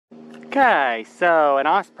Okay, so an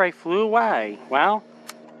osprey flew away. Well,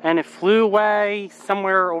 and it flew away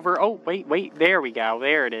somewhere over... Oh, wait, there we go.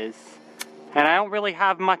 There it is. And I don't really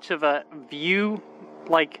have much of a view,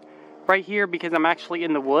 like, right here because I'm actually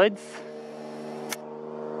in the woods.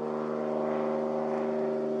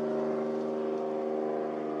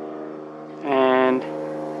 And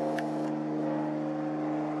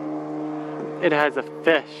it has a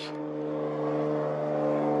fish.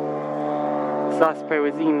 This osprey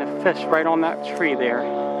was eating a fish right on that tree there.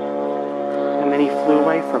 And then he flew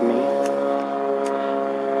away from me.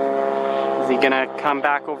 Is he gonna come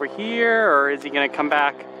back over here, or is he gonna come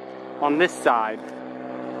back on this side?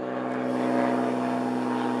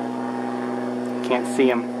 Can't see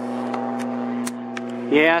him.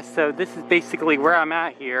 Yeah, so this is basically where I'm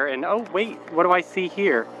at here. And oh wait, what do I see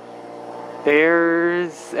here?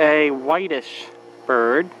 There's a whitish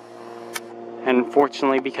bird. And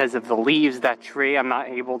unfortunately, because of the leaves of that tree, I'm not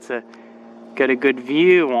able to get a good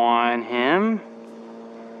view on him.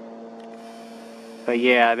 But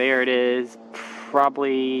yeah, there it is.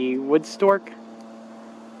 Probably wood stork.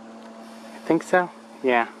 I think so.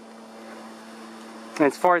 Yeah. And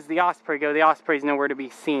as far as the osprey go, the osprey's nowhere to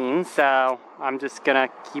be seen, so I'm just gonna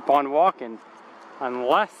keep on walking.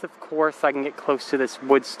 Unless, of course, I can get close to this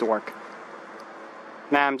wood stork.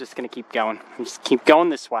 Nah, I'm just gonna keep going. I'm just keep going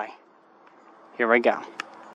this way. Here we go.